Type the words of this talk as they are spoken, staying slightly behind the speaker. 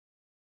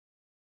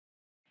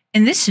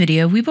In this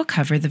video, we will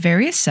cover the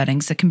various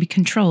settings that can be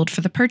controlled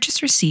for the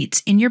purchase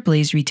receipts in your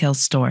Blaze retail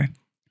store.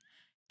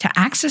 To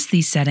access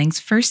these settings,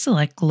 first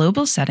select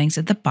Global Settings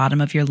at the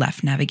bottom of your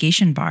left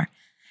navigation bar.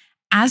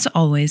 As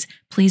always,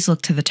 please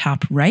look to the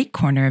top right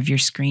corner of your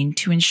screen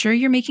to ensure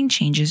you're making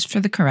changes for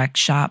the correct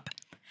shop.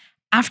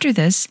 After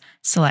this,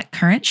 select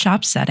Current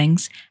Shop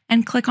Settings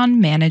and click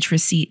on Manage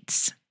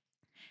Receipts.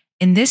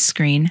 In this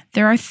screen,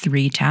 there are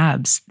 3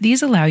 tabs.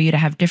 These allow you to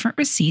have different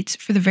receipts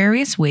for the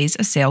various ways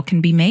a sale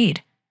can be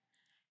made.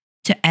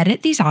 To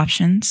edit these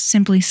options,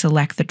 simply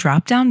select the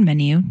drop-down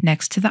menu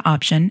next to the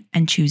option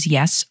and choose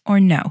Yes or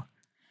No.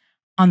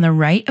 On the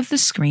right of the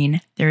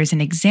screen, there is an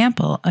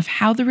example of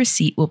how the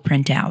receipt will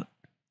print out.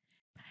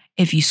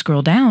 If you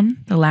scroll down,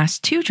 the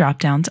last 2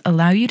 drop-downs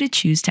allow you to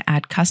choose to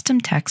add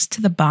custom text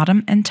to the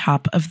bottom and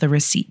top of the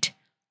receipt.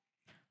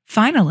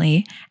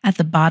 Finally, at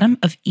the bottom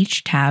of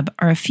each tab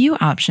are a few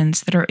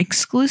options that are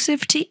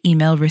exclusive to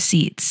email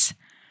receipts.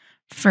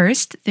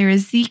 First, there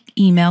is the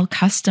Email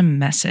Custom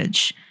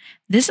message.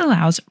 This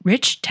allows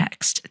rich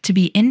text to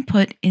be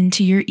input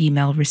into your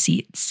email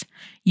receipts.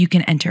 You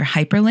can enter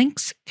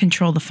hyperlinks,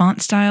 control the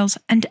font styles,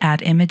 and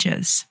add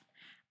images.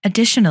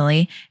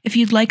 Additionally, if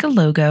you'd like a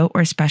logo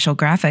or special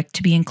graphic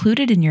to be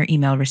included in your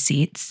email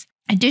receipts,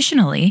 the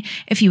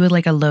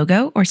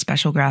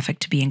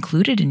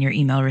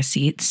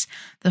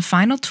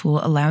Final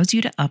tool allows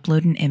you to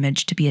upload an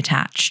image to be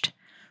attached.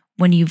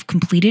 When you've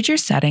completed your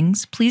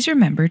settings, please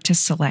remember to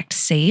select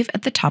Save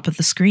at the top of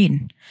the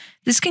screen.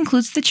 This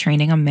concludes the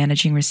training on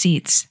managing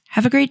receipts.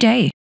 Have a great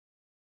day.